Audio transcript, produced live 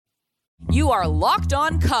You are Locked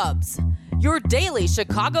On Cubs, your daily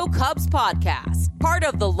Chicago Cubs podcast, part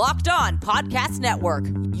of the Locked On Podcast Network,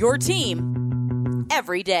 your team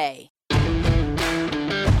every day.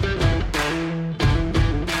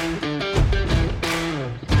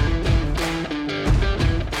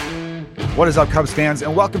 What is up, Cubs fans,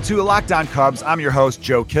 and welcome to Locked On Cubs. I'm your host,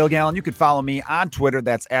 Joe Kilgallen. You can follow me on Twitter.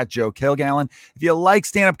 That's at Joe Kilgallen. If you like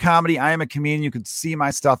stand-up comedy, I am a comedian. You can see my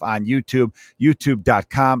stuff on YouTube,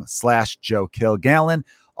 youtube.com/Joe Kilgallen.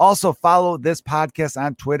 Also, follow this podcast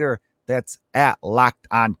on Twitter. That's at Locked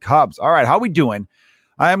On Cubs. All right, how we doing?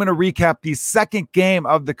 I am going to recap the second game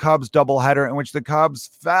of the Cubs doubleheader in which the Cubs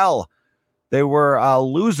fell. They were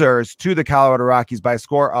losers to the Colorado Rockies by a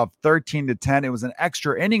score of 13-10. It was an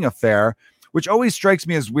extra inning affair, which always strikes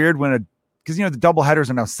me as weird because the doubleheaders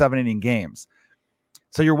are now 7-inning games.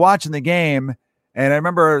 So you're watching the game, and I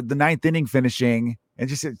remember the ninth inning finishing, and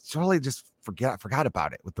just forgot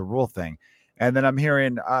about it with the rule thing. And then I'm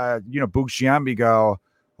hearing Boog Sciambi go,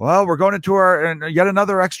 "Well, we're going into yet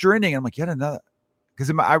another extra inning." I'm like, yet another,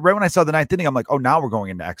 because right when I saw the ninth inning, I'm like, oh, now we're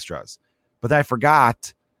going into extras. But then I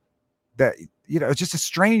forgot that it's just a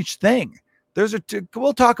strange thing.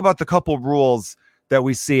 We'll talk about the couple rules that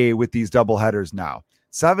we see with these doubleheaders now.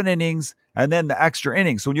 7 innings and then the extra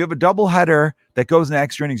innings. So when you have a doubleheader that goes into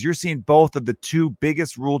extra innings, you're seeing both of the two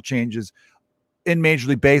biggest rule changes in Major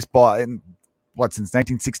League Baseball since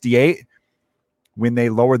 1968, when they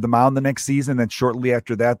lowered the mound the next season. Then shortly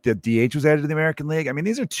after that, the DH was added to the American League. I mean,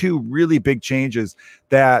 these are two really big changes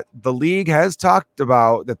that the league has talked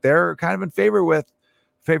about that they're kind of in favor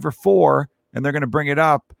for, and they're going to bring it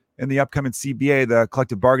up in the upcoming CBA, the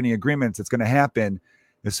collective bargaining agreements. It's going to happen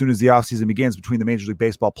as soon as the offseason begins between the Major League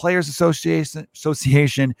Baseball Players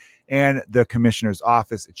Association and the Commissioner's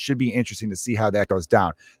Office. It should be interesting to see how that goes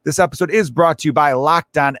down. This episode is brought to you by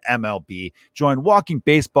Locked On MLB. Join Walking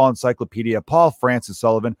Baseball Encyclopedia Paul Francis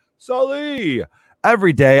Sullivan, Sully,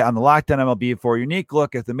 every day on the Locked On MLB for a unique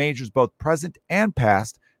look at the majors, both present and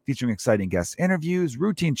past, featuring exciting guest interviews,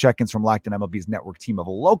 routine check-ins from Locked On MLB's network team of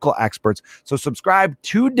local experts. So subscribe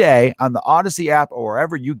today on the Odyssey app or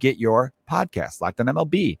wherever you get your podcasts. Locked On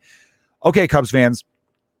MLB. Okay, Cubs fans,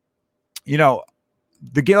 the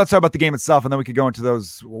game. Let's talk about the game itself, and then we could go into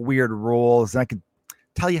those weird rules, and I could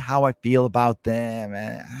tell you how I feel about them.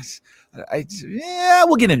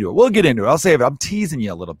 We'll get into it. I'll save it. I'm teasing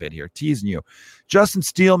you a little bit here. Justin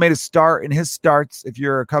Steele made a start, and his starts, if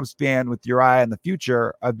you're a Cubs fan with your eye on the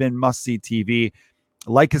future, have been must-see TV.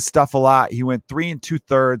 I like his stuff a lot. He went 3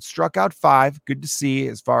 2/3, struck out 5. Good to see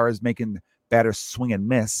as far as making batters swing and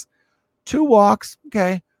miss. 2 walks,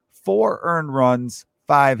 okay. 4 earned runs,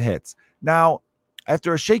 5 hits. Now,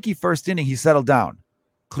 after a shaky first inning, he settled down.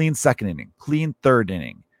 Clean second inning, clean third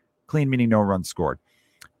inning. Clean meaning no runs scored.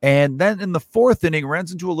 And then in the 4th inning,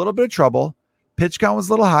 runs into a little bit of trouble. Pitch count was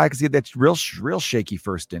a little high because he had that real shaky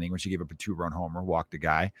first inning, which he gave up a 2-run homer, walked a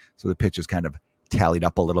guy. So the pitches kind of tallied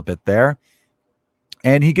up a little bit there.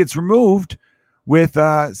 And he gets removed with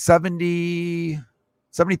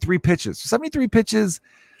 73 pitches. 73 pitches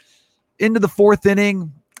into the 4th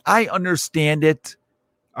inning. I understand it.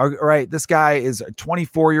 All right, this guy is a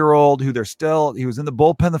 24-year-old he was in the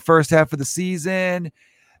bullpen the first half of the season.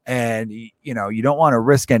 And, you don't want to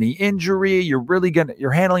risk any injury. You're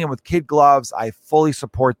handling him with kid gloves. I fully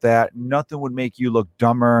support that. Nothing would make you look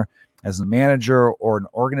dumber as a manager or an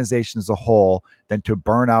organization as a whole than to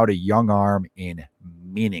burn out a young arm in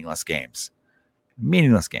meaningless games. I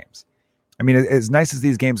mean, as nice as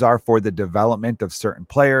these games are for the development of certain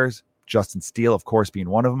players, Justin Steele, of course, being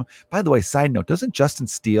one of them. By the way, side note, doesn't Justin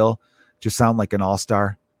Steele just sound like an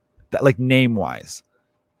all-star? That, like, name-wise.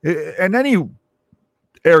 And any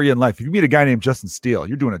area in life, if you meet a guy named Justin Steele,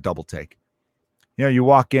 you're doing a double take. You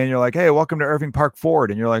walk in, you're like, "Hey, welcome to Irving Park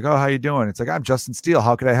Ford," and you're like, "Oh, how you doing?" It's like, "I'm Justin Steele.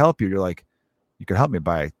 How could I help you?" You're like, "You could help me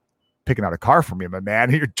by picking out a car for me, my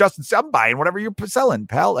man." You're Justin Steele. I'm buying whatever you're selling,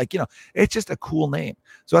 pal. It's just a cool name.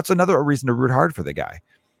 So that's another reason to root hard for the guy.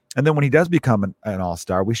 And then when he does become an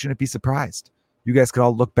all-star, we shouldn't be surprised. You guys could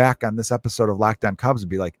all look back on this episode of Locked On Cubs and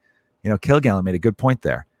be like, Kilgallen made a good point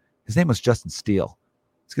there. His name was Justin Steele.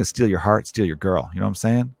 He's going to steal your heart, steal your girl. You know what I'm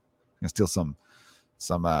saying? Going to steal some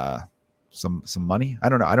money. I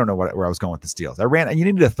don't know where I was going with the steals. And you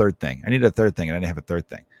needed a third thing. I needed a third thing, and I didn't have a third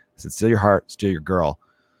thing. I said, steal your heart, steal your girl.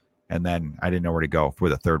 And then I didn't know where to go for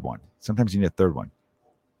the third one. Sometimes you need a third one.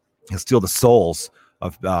 He'll steal the souls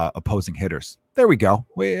of opposing hitters. There we go.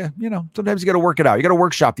 Sometimes you got to work it out. You got to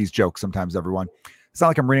workshop these jokes sometimes, everyone. It's not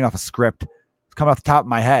like I'm reading off a script. It's coming off the top of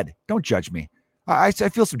my head. Don't judge me. I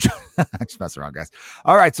feel some. I just mess around, guys.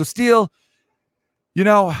 All right. So Steele,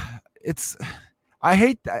 I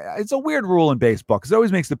hate it's a weird rule in baseball because it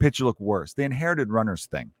always makes the pitcher look worse. The inherited runners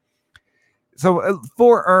thing. So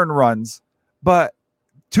 4 earned runs, but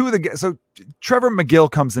so Trevor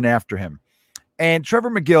McGill comes in after him, and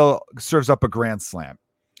Trevor McGill serves up a grand slam.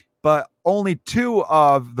 But only 2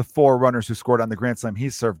 of the 4 runners who scored on the grand slam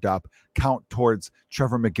he served up count towards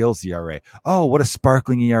Trevor McGill's ERA. Oh, what a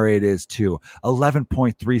sparkling ERA it is, too.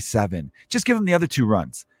 11.37. Just give him the other 2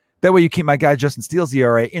 runs. That way you keep my guy Justin Steele's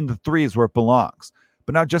ERA in the 3s where it belongs.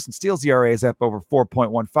 But now Justin Steele's ERA is up over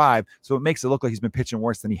 4.15, so it makes it look like he's been pitching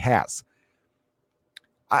worse than he has.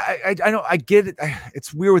 I know, I get it.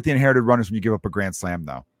 It's weird with the inherited runners when you give up a grand slam,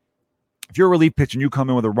 though. If you're a relief pitcher and you come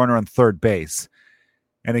in with a runner on third base,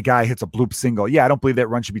 and a guy hits a bloop single, yeah, I don't believe that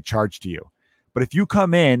run should be charged to you. But if you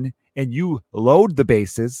come in and you load the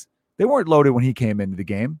bases, they weren't loaded when he came into the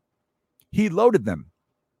game. He loaded them.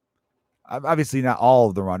 Obviously, not all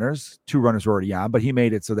of the runners. 2 runners were already on, but he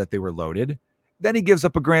made it so that they were loaded. Then he gives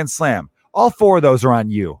up a grand slam. All 4 of those are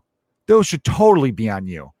on you. Those should totally be on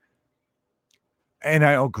you. And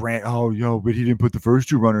but he didn't put the first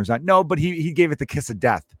 2 runners on. No, but he gave it the kiss of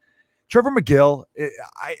death. Trevor McGill,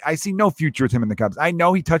 I see no future with him in the Cubs. I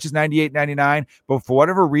know he touches 98, 99, but for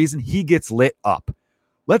whatever reason, he gets lit up.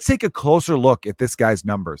 Let's take a closer look at this guy's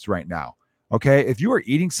numbers right now. Okay, if you are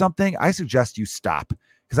eating something, I suggest you stop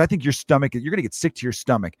because I think you're going to get sick to your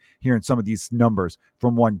stomach hearing some of these numbers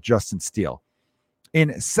from one Justin Steele.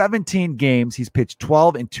 In 17 games, he's pitched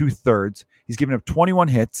 12 2/3. He's given up 21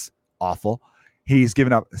 hits. Awful. He's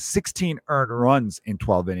given up 16 earned runs in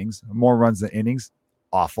 12 innings, more runs than innings.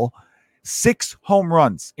 Awful. 6 home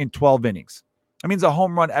runs in 12 innings. That means a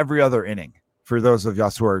home run every other inning. For those of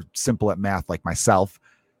us who are simple at math like myself,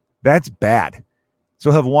 that's bad.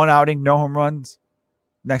 So he'll have 1 outing, no home runs.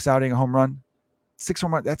 Next outing, a home run. 6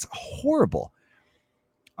 home runs. That's horrible.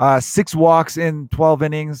 6 walks in 12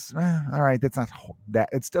 innings. All right, that's not that.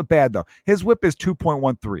 It's still bad, though. His whip is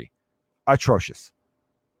 2.13. Atrocious.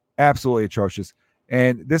 Absolutely atrocious.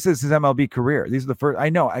 And this is his MLB career. These are the first. I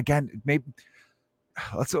know, again, maybe.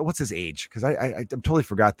 What's his age? Because I totally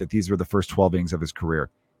forgot that these were the first 12 innings of his career.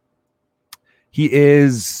 He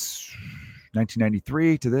is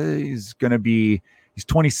 1993 today. He's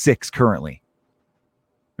 26 currently.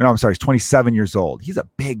 No, I'm sorry. He's 27 years old. He's a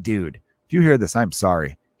big dude. If you hear this, I'm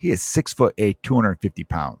sorry. He is 6'8", 250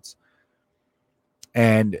 pounds.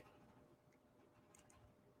 And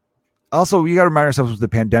also, we got to remind ourselves with the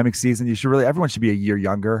pandemic season, everyone should be a year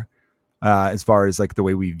younger as far as like the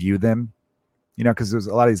way we view them. Because there's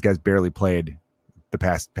a lot of these guys barely played the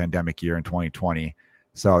past pandemic year in 2020.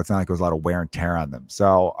 So it's not like there was a lot of wear and tear on them.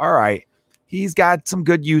 So, all right. He's got some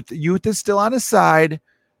good youth. Youth is still on his side.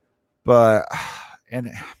 But,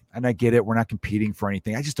 and I get it. We're not competing for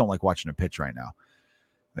anything. I just don't like watching him pitch right now.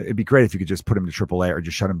 It'd be great if you could just put him to AAA or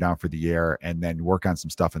just shut him down for the year and then work on some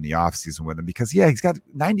stuff in the offseason with him. Because, yeah, he's got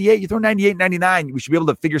 98. You throw 98, 99. We should be able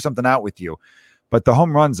to figure something out with you. But the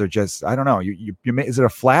home runs are just, I don't know. Is it a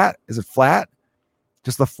flat? Is it flat?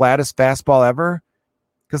 Just the flattest fastball ever?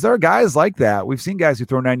 Because there are guys like that. We've seen guys who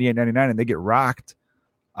throw 98, 99 and they get rocked.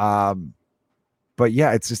 But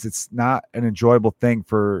yeah, it's not an enjoyable thing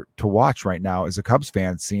to watch right now as a Cubs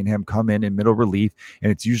fan, seeing him come in middle relief,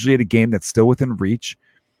 and it's usually at a game that's still within reach.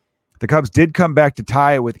 The Cubs did come back to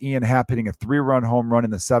tie it with Ian Happ hitting a 3-run home run in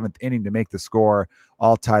the 7th inning to make the score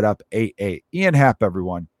all tied up 8-8. Ian Happ,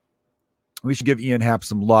 everyone. We should give Ian Happ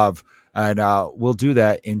some love. And we'll do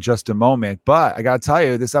that in just a moment. But I got to tell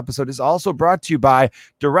you, this episode is also brought to you by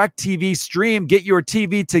DirecTV Stream. Get your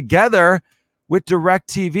TV together with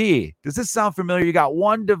DirecTV. Does this sound familiar? You got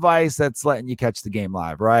one device that's letting you catch the game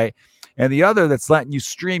live, right? And the other that's letting you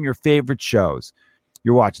stream your favorite shows.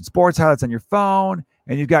 You're watching sports highlights on your phone,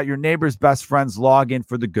 and you've got your neighbor's best friends log in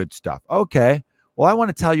for the good stuff. Okay. Well, I want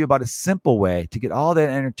to tell you about a simple way to get all that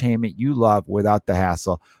entertainment you love without the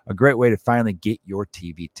hassle. A great way to finally get your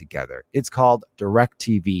TV together. It's called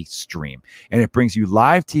DirecTV Stream, and it brings you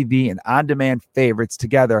live TV and on-demand favorites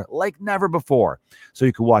together like never before. So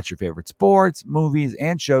you can watch your favorite sports, movies,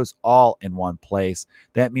 and shows all in one place.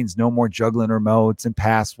 That means no more juggling remotes and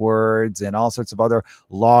passwords and all sorts of other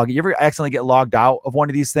You ever accidentally get logged out of one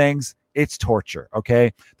of these things? It's torture,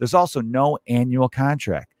 okay? There's also no annual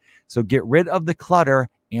contract. So get rid of the clutter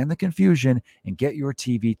and the confusion and get your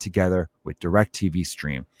TV together with DirecTV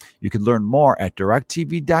Stream. You can learn more at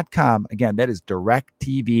directtv.com. Again, that is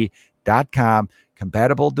directtv.com.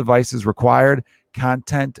 Compatible devices required.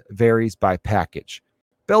 Content varies by package.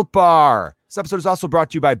 Built Bar. This episode is also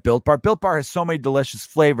brought to you by Built Bar. Built Bar has so many delicious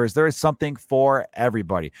flavors. There is something for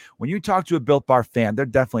everybody. When you talk to a Built Bar fan, they're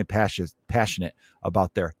definitely passionate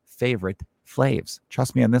about their favorite flavs.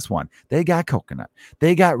 Trust me on this one. They got coconut.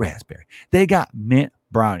 They got raspberry. They got mint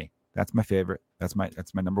brownie. That's my favorite. That's my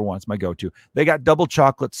number one. It's my go-to. They got double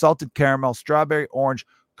chocolate, salted caramel, strawberry, orange,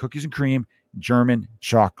 cookies and cream, German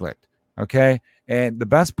chocolate. Okay? And the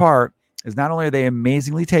best part is not only are they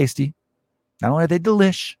amazingly tasty, not only are they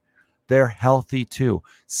delish, they're healthy too.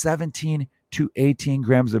 17 to 18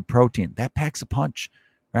 grams of protein. That packs a punch,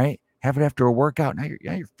 right? Have it after a workout. Now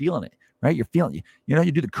you're feeling it, right? You're feeling it. You know,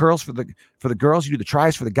 you do the curls for the girls, you do the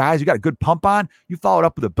tries for the guys. You got a good pump on. You follow it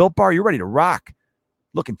up with a Built Bar. You're ready to rock.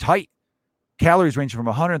 Looking tight. Calories range from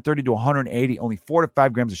 130 to 180, only 4 to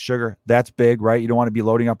 5 grams of sugar. That's big, right? You don't want to be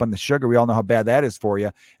loading up on the sugar. We all know how bad that is for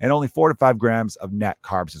you. And only 4 to 5 grams of net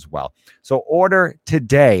carbs as well. So order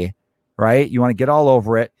today, right? You want to get all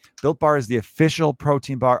over it. Built Bar is the official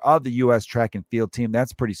protein bar of the U.S. track and field team.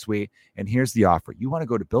 That's pretty sweet. And here's the offer. You want to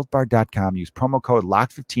go to BuiltBar.com, use promo code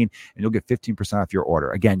LOCK15, and you'll get 15% off your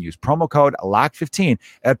order. Again, use promo code LOCK15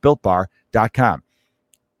 at BuiltBar.com.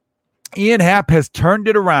 Ian Happ has turned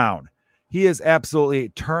it around. He has absolutely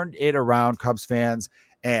turned it around, Cubs fans,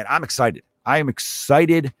 and I'm excited. I am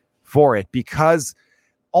excited for it because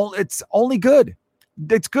it's only good.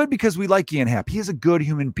 It's good because we like Ian Happ. He is a good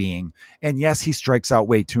human being, and yes, he strikes out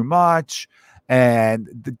way too much, and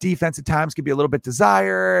the defense at times can be a little bit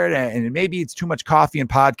desired, and maybe it's too much coffee and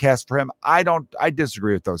podcast for him. I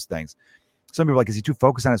disagree with those things. Some people are like, is he too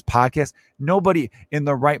focused on his podcast? Nobody in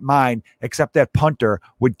the right mind, except that punter,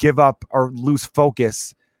 would give up or lose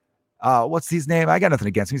focus. What's his name? I got nothing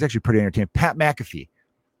against him. He's actually pretty entertaining. Pat McAfee.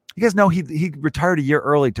 You guys know he retired a year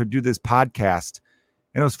early to do this podcast,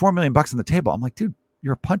 and it was $4 million on the table. I'm like, dude,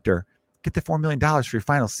 you're a punter. Get the $4 million for your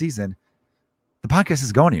final season. The podcast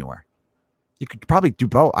isn't going anywhere. You could probably do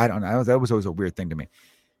both. I don't know. That was always a weird thing to me.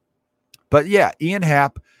 But yeah, Ian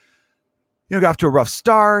Happ, got off to a rough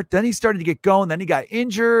start. Then he started to get going. Then he got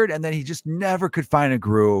injured, and then he just never could find a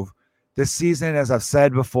groove. This season, as I've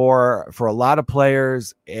said before, for a lot of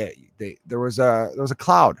players, there was a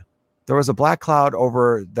cloud. There was a black cloud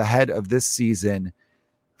over the head of this season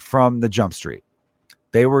from the jump street.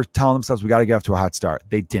 They were telling themselves, we got to get off to a hot start.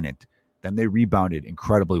 They didn't. Then they rebounded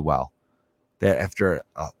incredibly well. After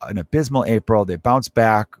an abysmal April, they bounced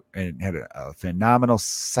back and had a phenomenal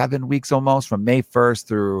 7 weeks almost from May 1st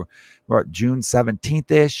through June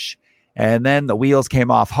 17th-ish. And then the wheels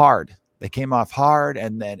came off hard. They came off hard,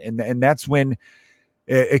 and that's when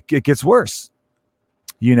it gets worse.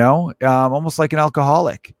 Almost like an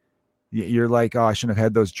alcoholic. You're like, oh, I shouldn't have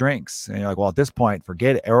had those drinks. And you're like, well, at this point,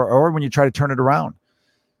 forget it. Or when you try to turn it around.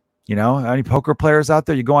 Any poker players out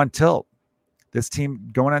there, you go on tilt. This team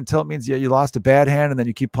going on tilt means you lost a bad hand, and then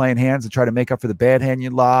you keep playing hands and try to make up for the bad hand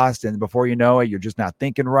you lost. And before you know it, you're just not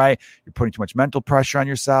thinking right. You're putting too much mental pressure on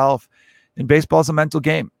yourself. And baseball is a mental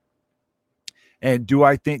game. And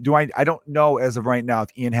I don't know as of right now if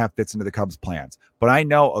Ian Happ fits into the Cubs' plans, but I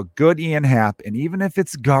know a good Ian Happ, and even if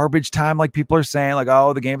it's garbage time, like people are saying, like,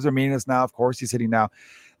 oh, the games are meaningless now. Of course he's hitting now.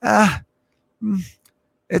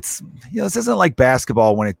 It's, this isn't like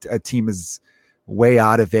basketball when a team is way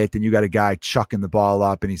out of it and you got a guy chucking the ball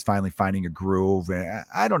up and he's finally finding a groove. And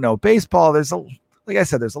I don't know. Baseball, like I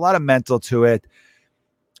said, there's a lot of mental to it.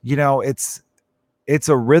 It's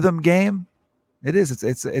a rhythm game. It is.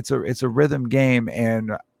 It's a rhythm game,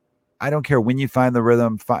 and I don't care when you find the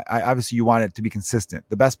rhythm. Obviously, you want it to be consistent.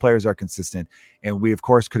 The best players are consistent, and we, of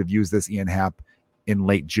course, could have used this Ian Happ in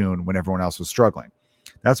late June when everyone else was struggling.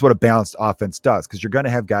 That's what a balanced offense does, because you're going to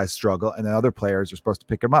have guys struggle, and then other players are supposed to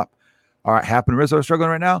pick them up. All right, Happ and Rizzo are struggling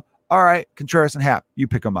right now. All right, Contreras and Happ, you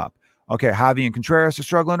pick them up. Okay, Javi and Contreras are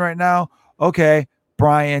struggling right now. Okay,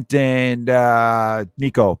 Bryant and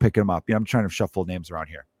Nico picking them up. I'm trying to shuffle names around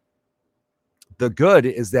here. The good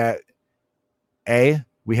is that,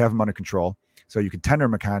 we have him under control. So you can tender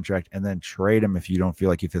him a contract and then trade him if you don't feel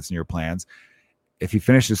like he fits in your plans. If he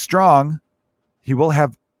finishes strong, he will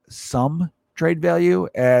have some trade value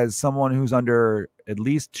as someone who's under at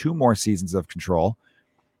least 2 more seasons of control.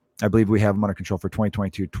 I believe we have him under control for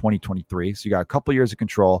 2022, 2023. So you got a couple years of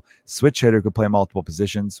control. Switch hitter, could play multiple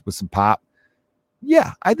positions with some pop.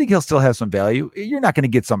 Yeah, I think he'll still have some value. You're not going to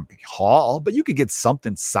get some haul, but you could get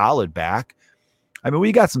something solid back. I mean,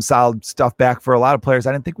 we got some solid stuff back for a lot of players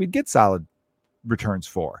I didn't think we'd get solid returns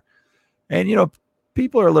for. And,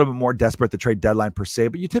 people are a little bit more desperate at the trade deadline per se,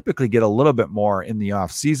 but you typically get a little bit more in the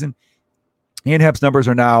off season. Ian Happ's numbers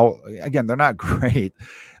are now, again, they're not great.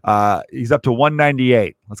 He's up to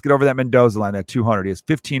 198. Let's get over that Mendoza line at 200. He has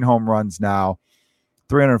 15 home runs now,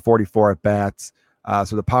 344 at bats.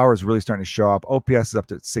 So the power is really starting to show up. OPS is up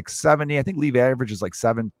to 670. I think league average is like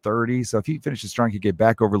 730. So if he finishes strong, he get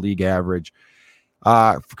back over league average.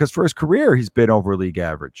 Because for his career, he's been over league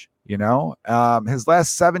average. His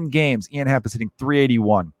last 7 games, Ian Happ is hitting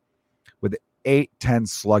 381 with 810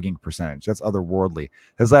 slugging percentage. That's otherworldly.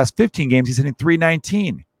 His last 15 games, he's hitting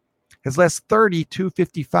 319. His last 30,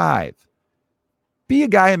 255. Be a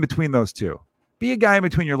guy in between those two. Be a guy in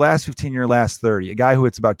between your last 15 and your last 30. A guy who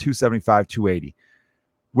hits about 275, 280.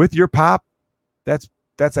 With your pop, that's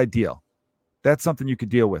ideal. That's something you could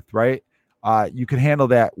deal with, right? You can handle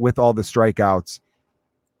that with all the strikeouts.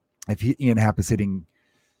 If Ian Happ is hitting,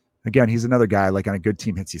 again, he's another guy like on a good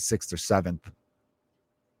team hits you 6th or 7th.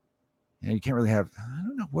 You can't really have, I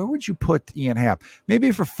don't know, where would you put Ian Happ?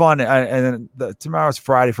 Maybe for fun, and then tomorrow's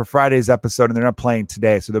Friday, for Friday's episode, and they're not playing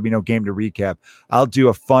today, so there'll be no game to recap. I'll do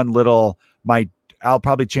a fun little, I'll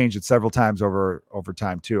probably change it several times over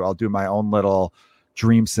time too. I'll do my own little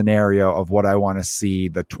dream scenario of what I want to see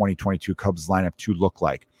the 2022 Cubs lineup to look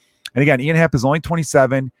like. And again, Ian Happ is only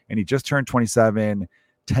 27, and he just turned 27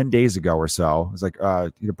 10 days ago or so. It was like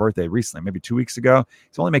your birthday recently, maybe 2 weeks ago.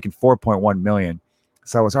 He's only making $4.1 million.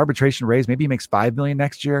 So his arbitration raised, maybe he makes $5 million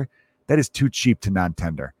next year. That is too cheap to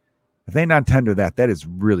non-tender. If they non-tender that is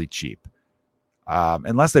really cheap.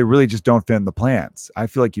 Unless they really just don't fit in the plans. I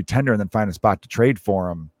feel like you tender and then find a spot to trade for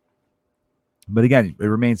him. But again, it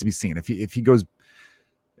remains to be seen. If he goes,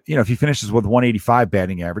 if he finishes with 185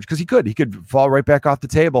 batting average, because he could fall right back off the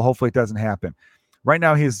table. Hopefully it doesn't happen. Right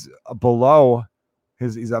now he's below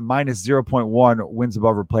he's a minus 0.1 wins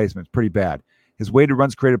above replacement. It's pretty bad. His weighted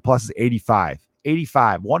runs created plus is 85.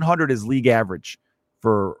 100 is league average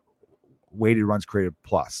for weighted runs created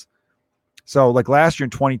plus. So like last year in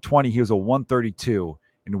 2020, he was a 132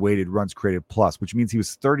 in weighted runs created plus, which means he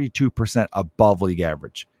was 32% above league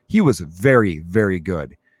average. He was very, very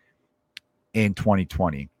good in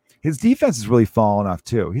 2020. His defense has really fallen off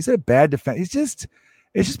too. He's had a bad defense. It's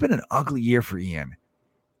just been an ugly year for Ian.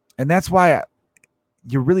 And that's why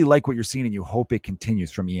you really like what you're seeing and you hope it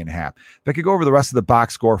continues from Ian Happ. If I could go over the rest of the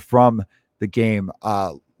box score from the game,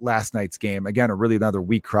 last night's game. Again, another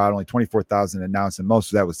weak crowd, only 24,000 announced, and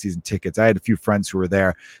most of that was season tickets. I had a few friends who were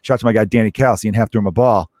there. Shout out to my guy, Danny Callis. Ian Happ threw him a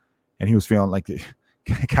ball, and he was feeling like the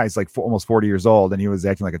guy's like almost 40 years old, and he was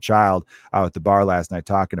acting like a child out at the bar last night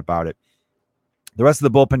talking about it. The rest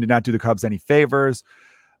of the bullpen did not do the Cubs any favors.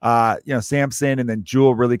 Sampson and then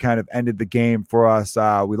Jewell really kind of ended the game for us.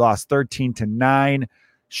 We lost 13-9.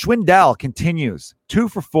 Schwindel continues 2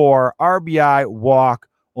 for 4, RBI, walk,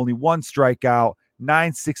 only 1 strikeout,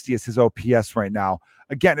 960 is his OPS right now.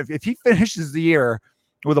 Again, if he finishes the year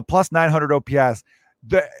with a plus 900 OPS,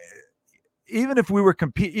 even if we were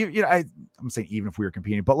competing, I'm saying even if we were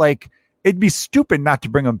competing, but like it'd be stupid not to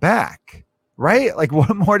bring him back, right? Like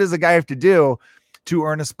what more does a guy have to do to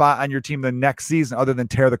earn a spot on your team the next season other than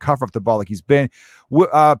tear the cover off the ball like he's been?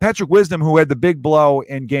 Patrick Wisdom, who had the big blow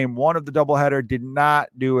in game 1 of the doubleheader, did not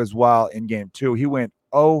do as well in game 2. He went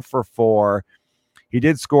 0 for 4. He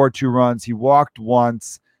did score 2 runs. He walked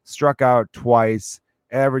once, struck out twice.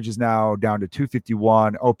 Average is now down to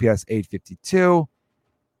 251, OPS 852.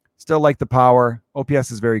 Still like the power.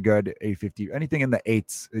 OPS is very good, 850. Anything in the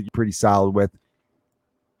 8s, you're pretty solid with.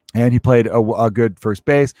 And he played a good first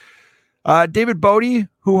base. David Bodie,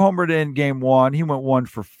 who homered in game 1, he went 1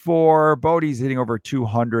 for 4. Bodie's hitting over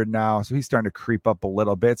 200 now, so he's starting to creep up a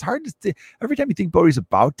little bit. It's hard to every time you think Bodie's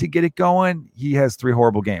about to get it going, he has 3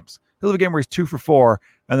 horrible games. He'll have a game where he's 2 for 4,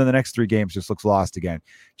 and then the next 3 games just looks lost again.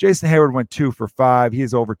 Jason Hayward went 2 for 5. He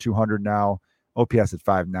is over 200 now. OPS at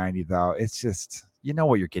 590, though. It's just, you know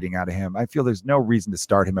what you're getting out of him. I feel there's no reason to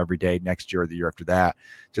start him every day next year or the year after that.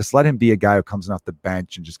 Just let him be a guy who comes off the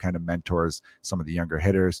bench and just kind of mentors some of the younger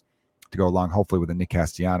hitters to go along, hopefully, with a Nick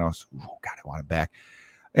Castellanos. Ooh, God, I want him back.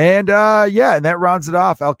 And, and that rounds it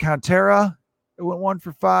off. Alcantara went 1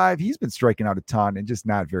 for 5. He's been striking out a ton and just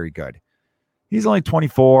not very good. He's only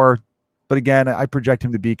 24. But again, I project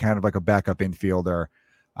him to be kind of like a backup infielder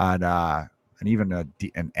on and even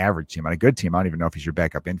an average team. On a good team, I don't even know if he's your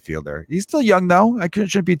backup infielder. He's still young, though. I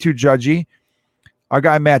shouldn't be too judgy. Our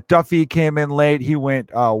guy, Matt Duffy, came in late. He went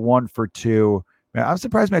 1 for 2. Man, I'm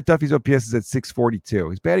surprised Matt Duffy's OPS is at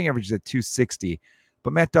 642. His batting average is at 260.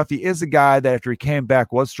 But Matt Duffy is a guy that after he came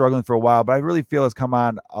back was struggling for a while, but I really feel has come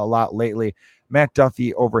on a lot lately. Matt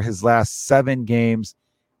Duffy, over his last 7 games,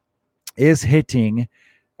 is hitting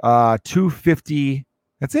 250.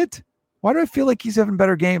 That's it. Why do I feel like he's having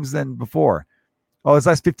better games than before? Oh, his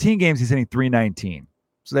last 15 games, he's hitting 319.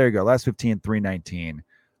 So there you go. Last 15, 319.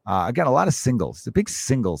 Again, a lot of singles. He's a big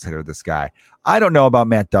singles hitter, this guy. I don't know about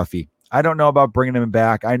Matt Duffy. I don't know about bringing him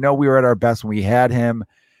back. I know we were at our best when we had him.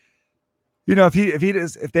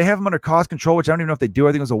 If they have him under cost control, which I don't even know if they do,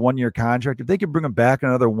 I think it was a 1-year contract. If they could bring him back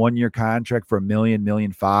another 1-year contract for $1 million, $1.5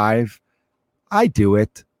 million, I do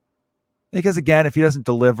it. Because again, if he doesn't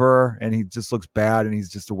deliver and he just looks bad and he's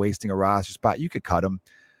just wasting a roster spot, you could cut him.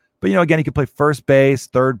 But, again, he could play first base,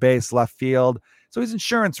 third base, left field. So he's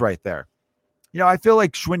insurance right there. I feel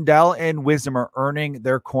like Schwindel and Wisdom are earning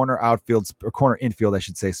their corner outfields or corner infield, I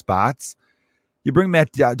should say, spots. You bring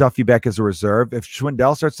Matt Duffy back as a reserve. If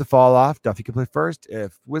Schwindel starts to fall off, Duffy can play first.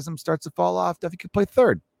 If Wisdom starts to fall off, Duffy can play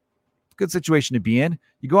third. Good situation to be in.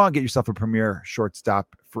 You go out and get yourself a premier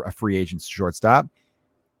shortstop, for a free agent shortstop,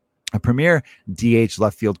 a premier DH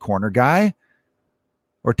left field corner guy.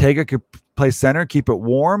 Ortega could play center, keep it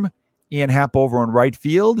warm. Ian Happ over in right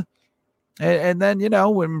field. And then,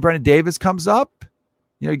 when Brennan Davis comes up,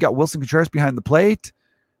 you got Wilson Contreras behind the plate.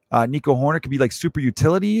 Nico Horner could be like super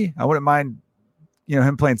utility. I wouldn't mind,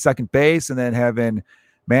 him playing second base and then having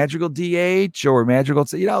Madrigal DH or Madrigal.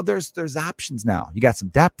 There's options now. You got some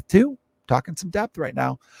depth too. Talking some depth right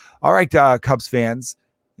now. All right, Cubs fans.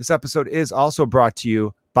 This episode is also brought to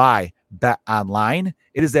you by Bet Online.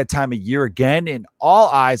 It is that time of year again, and all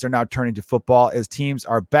eyes are now turning to football as teams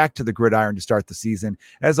are back to the gridiron to start the season.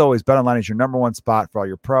 As always, Bet Online is your number one spot for all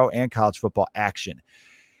your pro and college football action.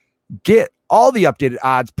 Get all the updated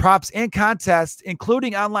odds, props, and contests,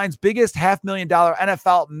 including online's biggest $500,000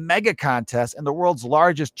 NFL mega contest and the world's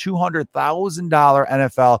largest $200,000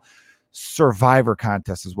 NFL Survivor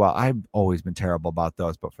contest as well. I've always been terrible about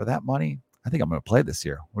those, but for that money, I think I'm going to play this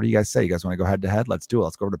year. What do you guys say? You guys want to go head to head? Let's do it.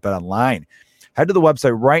 Let's go over to Bet Online. Head to the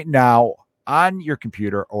website right now on your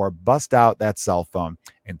computer or bust out that cell phone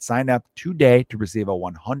and sign up today to receive a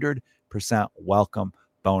 100% welcome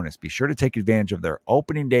bonus. Be sure to take advantage of their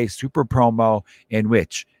opening day super promo, in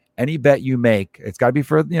which any bet you make, it's got to be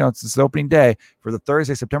for, it's this opening day for the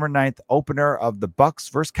Thursday, September 9th opener of the Bucks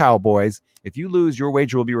versus Cowboys. If you lose, your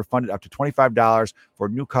wager will be refunded up to $25 for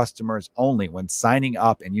new customers only when signing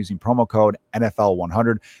up and using promo code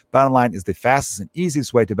NFL100. BetOnline is the fastest and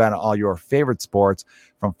easiest way to bet on all your favorite sports,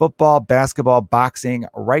 from football, basketball, boxing,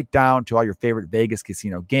 right down to all your favorite Vegas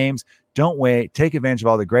casino games. Don't wait. Take advantage of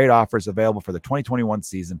all the great offers available for the 2021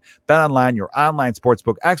 season. BetOnline, your online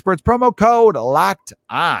sportsbook experts. Promo code Locked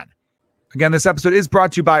On. Again, this episode is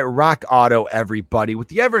brought to you by Rock Auto, everybody. With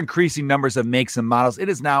the ever-increasing numbers of makes and models, it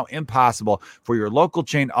is now impossible for your local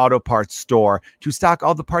chain auto parts store to stock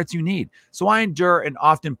all the parts you need. So I endure an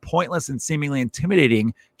often pointless and seemingly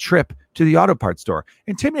intimidating trip to the auto parts store.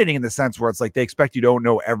 Intimidating in the sense where it's like they expect you to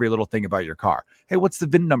know every little thing about your car. Hey, what's the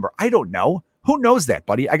VIN number? I don't know. Who knows that,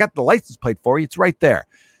 buddy? I got the license plate for you. It's right there.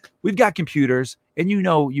 We've got computers, and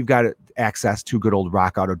you've got access to good old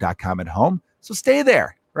rockauto.com at home. So stay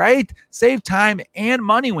there. Right? Save time and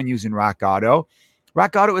money when using Rock Auto.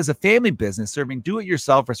 Rock Auto is a family business serving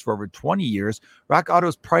do-it-yourselfers for over 20 years. Rock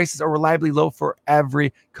Auto's prices are reliably low for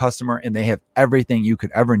every customer, and they have everything you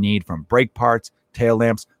could ever need, from brake parts, tail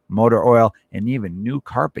lamps, motor oil, and even new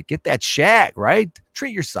carpet. Get that shag, right?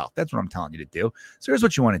 Treat yourself. That's what I'm telling you to do. So here's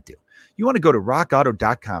what you want to do. You want to go to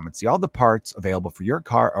rockauto.com and see all the parts available for your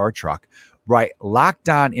car or truck. Right, Locked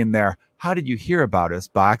On in there. How did you hear about us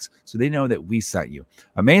box, so they know that we sent you.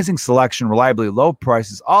 Amazing selection, reliably low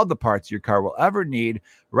prices, all the parts your car will ever need.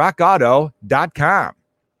 rockauto.com.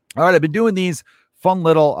 All right, I've been doing these fun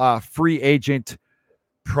little free agent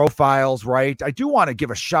profiles, right? I do want to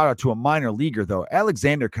give a shout out to a minor leaguer, though.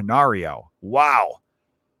 Alexander Canario. Wow.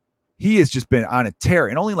 He has just been on a tear,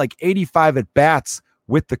 and only like 85 at-bats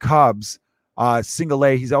with the Cubs. Single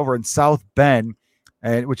A, he's over in South Bend,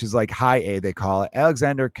 which is like high A, they call it.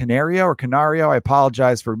 Alexander Canario. I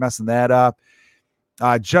apologize for messing that up.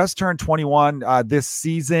 Just turned 21 this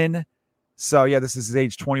season. So, yeah, this is his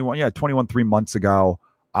age 21. Yeah, 21 3 months ago.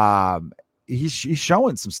 He's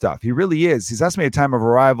showing some stuff. He really is. His estimated time of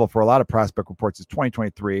arrival for a lot of prospect reports is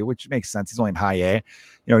 2023, which makes sense. He's only in high A.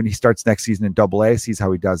 And he starts next season in double A, sees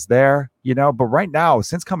how he does there. But right now,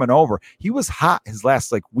 since coming over, he was hot his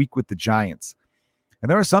last week with the Giants. And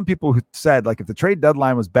there were some people who said, if the trade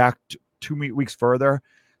deadline was back 2 weeks further,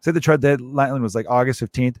 say the trade deadline was August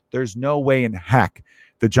 15th, there's no way in heck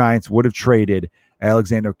the Giants would have traded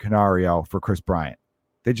Alexander Canario for Chris Bryant.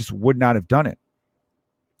 They just would not have done it.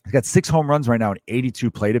 He's got 6 home runs right now and 82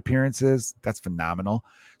 plate appearances. That's phenomenal.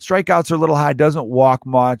 Strikeouts are a little high, doesn't walk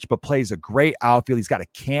much, but plays a great outfield. He's got a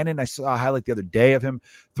cannon. I saw a highlight the other day of him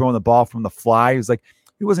throwing the ball from the fly.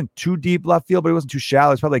 He wasn't too deep left field, but he wasn't too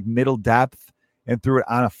shallow. It's probably middle depth, and threw it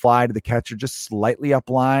on a fly to the catcher, just slightly up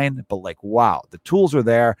line. But wow, the tools are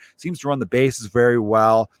there. Seems to run the bases very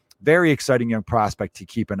well. Very exciting young prospect to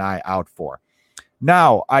keep an eye out for.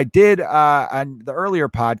 Now, I did on the earlier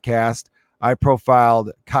podcast, I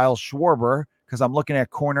profiled Kyle Schwarber because I'm looking at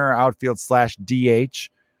corner, outfield / DH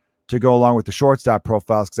to go along with the shortstop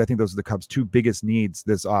profiles, because I think those are the Cubs' 2 biggest needs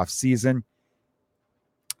this offseason.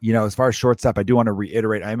 As far as shortstop, I do want to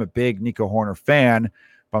reiterate, I am a big Nico Horner fan,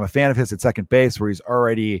 but I'm a fan of his at second base, where he's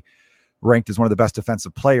already ranked as one of the best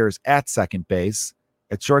defensive players at second base.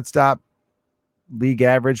 At shortstop, league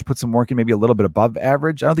average, put some work in, maybe a little bit above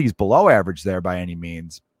average. I don't think he's below average there by any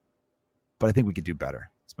means, but I think we could do better.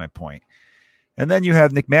 That's my point. And then you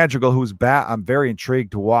have Nick Madrigal, who's I'm very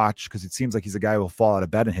intrigued to watch, because it seems like he's a guy who will fall out of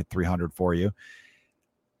bed and hit 300 for you.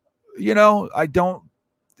 He's not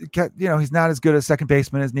as good a second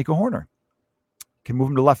baseman as Nico Horner. Can move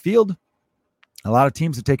him to left field. A lot of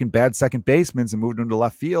teams have taken bad second basemen and moved him to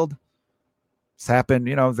left field. It's happened.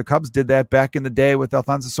 The Cubs did that back in the day with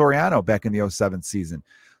Alfonso Soriano back in the 2007 season.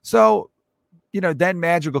 So, then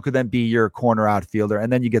Madrigal could then be your corner outfielder,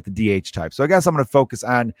 and then you get the DH type. So I guess I'm going to focus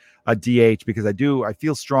on a DH, because I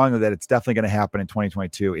feel strongly that it's definitely going to happen in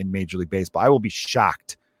 2022 in Major League Baseball. I will be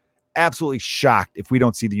shocked, absolutely shocked, if we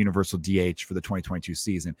don't see the universal DH for the 2022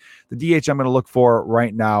 season. The DH I'm going to look for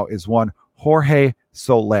right now is one Jorge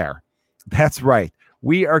Soler. That's right.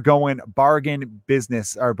 We are going bargain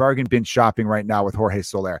bin shopping right now with Jorge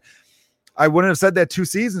Soler. I wouldn't have said that 2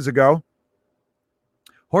 seasons ago.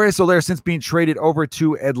 Jorge Soler, since being traded over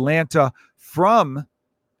to Atlanta from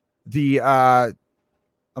the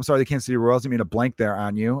Kansas City Royals, I mean a blank there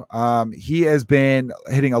on you. He has been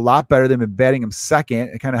hitting a lot better. They've been batting him second.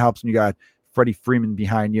 It kind of helps when you got Freddie Freeman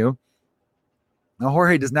behind you. Now,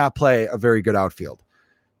 Jorge does not play a very good outfield.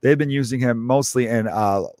 They've been using him mostly in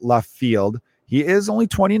left field. He is only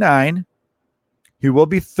 29. He will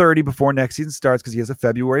be 30 before next season starts, because he has a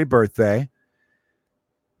February birthday.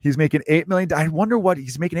 He's making $8 million. I wonder what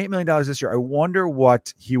he's making $8 million this year. I wonder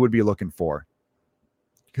what he would be looking for,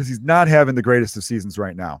 because he's not having the greatest of seasons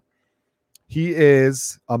right now. He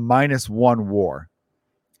is a -1 WAR.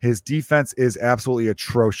 His defense is absolutely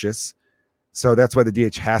atrocious. So that's why the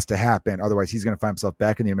DH has to happen. Otherwise, he's going to find himself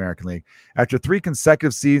back in the American League. After 3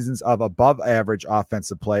 consecutive seasons of above average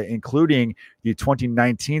offensive play, including the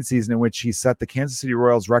 2019 season in which he set the Kansas City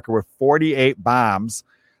Royals record with 48 bombs.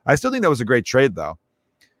 I still think that was a great trade, though.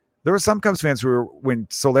 There were some Cubs fans who were, when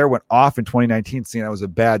Soler went off in 2019, saying that was a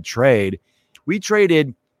bad trade. We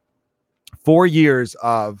traded 4 years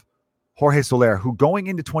of Jorge Soler, who going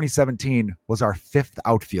into 2017 was our 5th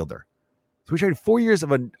outfielder. So we traded 4 years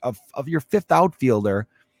of your 5th outfielder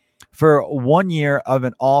for 1 year of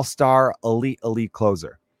an all-star elite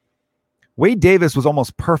closer. Wade Davis was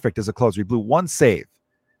almost perfect as a closer. He blew 1 save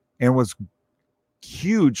and was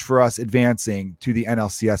huge for us advancing to the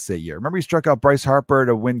NLCS that year. Remember, he struck out Bryce Harper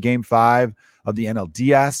to win Game 5 of the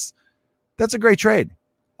NLDS. That's a great trade.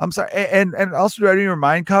 I'm sorry. And also, I need to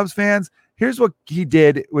remind Cubs fans, here's what he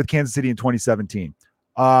did with Kansas City in 2017.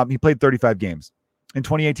 He played 35 games. In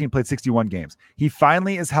 2018, played 61 games. He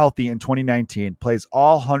finally is healthy in 2019, plays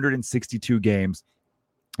all 162 games,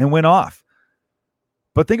 and went off.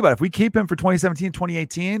 But think about it. If we keep him for 2017,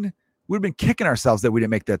 2018, we'd have been kicking ourselves that we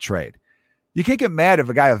didn't make that trade. You can't get mad if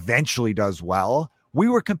a guy eventually does well. We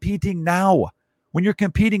were competing now. When you're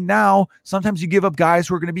competing now, sometimes you give up guys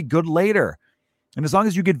who are going to be good later. And as long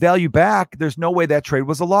as you get value back, there's no way that trade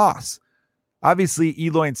was a loss. Obviously,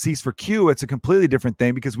 Eloy and Cease for Q, it's a completely different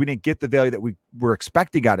thing, because we didn't get the value that we were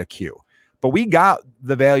expecting out of Q. But we got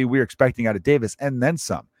the value we were expecting out of Davis, and then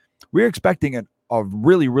some. We were expecting a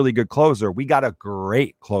really, really good closer. We got a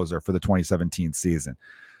great closer for the 2017 season.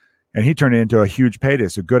 And he turned it into a huge payday,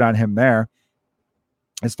 so good on him there.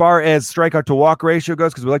 As far as strikeout to walk ratio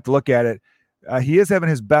goes, because we like to look at it, he is having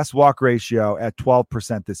his best walk ratio at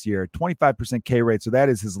 12% this year, 25% K rate. So that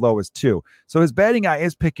is his lowest too. So his batting eye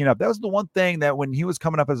is picking up. That was the one thing that when he was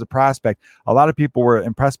coming up as a prospect, a lot of people were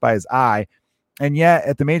impressed by his eye. And yet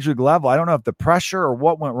at the major league level, I don't know if the pressure or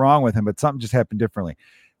what went wrong with him, but something just happened differently.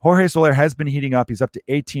 Jorge Soler has been heating up. He's up to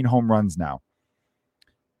 18 home runs now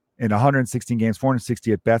in 116 games,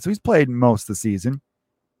 460 at bats. So he's played most of the season.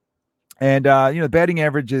 And, the batting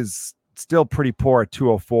average is still pretty poor at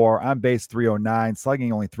 204, on base 309,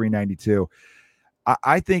 slugging only 392.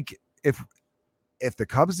 I think if the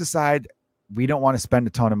Cubs decide we don't want to spend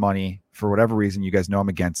a ton of money for whatever reason, you guys know I'm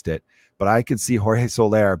against it, but I could see Jorge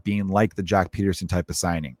Soler being like the Jock Peterson type of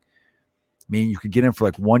signing. I mean, you could get him for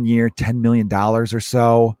like 1 year, $10 million or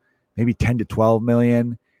so, maybe 10 to 12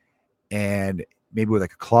 million, and maybe with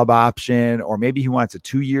like a club option, or maybe he wants a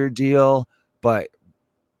 2-year deal, but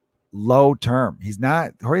low term. He's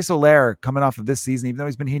not Jorge Soler coming off of this season, even though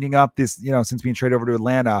he's been heating up this, since being traded over to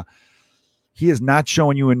Atlanta. He is not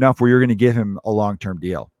showing you enough where you're going to give him a long-term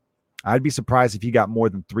deal. I'd be surprised if he got more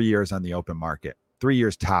than 3 years on the open market, 3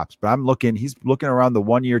 years tops. But he's looking around the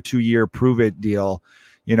 1 year, 2 year prove it deal,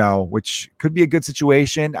 which could be a good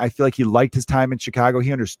situation. I feel like he liked his time in Chicago.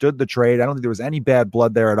 He understood the trade. I don't think there was any bad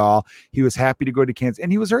blood there at all. He was happy to go to Kansas,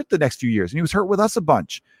 and he was hurt the next few years, and he was hurt with us a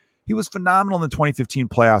bunch. He was phenomenal in the 2015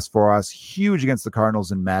 playoffs for us, huge against the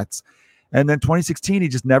Cardinals and Mets. And then 2016, he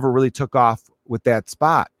just never really took off with that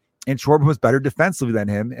spot. And Schwarber was better defensively than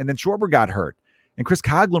him, and then Schwarber got hurt. And Chris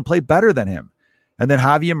Coghlan played better than him. And then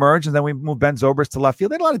Javi emerged, and then we moved Ben Zobrist to left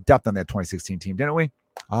field. They had a lot of depth on that 2016 team, didn't we?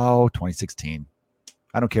 Oh, 2016.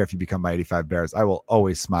 I don't care if you become my 85 Bears. I will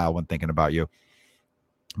always smile when thinking about you.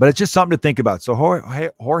 But it's just something to think about. So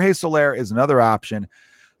Jorge Soler is another option.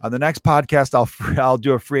 On the next podcast, I'll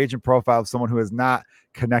do a free agent profile of someone who is not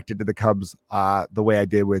connected to the Cubs the way I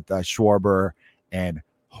did with Schwarber and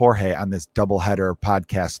Jorge on this doubleheader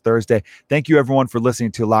podcast Thursday. Thank you, everyone, for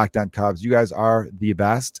listening to Locked On Cubs. You guys are the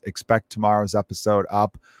best. Expect tomorrow's episode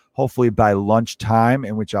up, hopefully by lunchtime,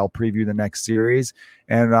 in which I'll preview the next series.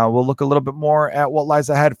 And we'll look a little bit more at what lies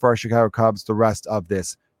ahead for our Chicago Cubs the rest of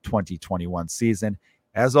this 2021 season.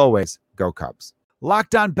 As always, go Cubs.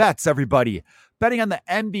 Locked On Bets, everybody. Betting on the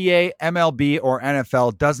NBA, MLB, or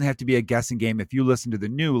NFL doesn't have to be a guessing game if you listen to the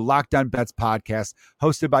new Locked On Bets podcast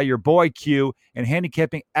hosted by your boy Q and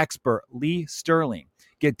handicapping expert Lee Sterling.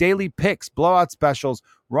 Get daily picks, blowout specials,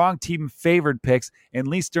 wrong team favored picks, and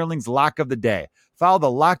Lee Sterling's lock of the day. Follow the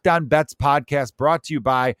Locked On Bets podcast brought to you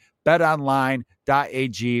by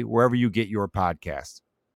betonline.ag wherever you get your podcasts.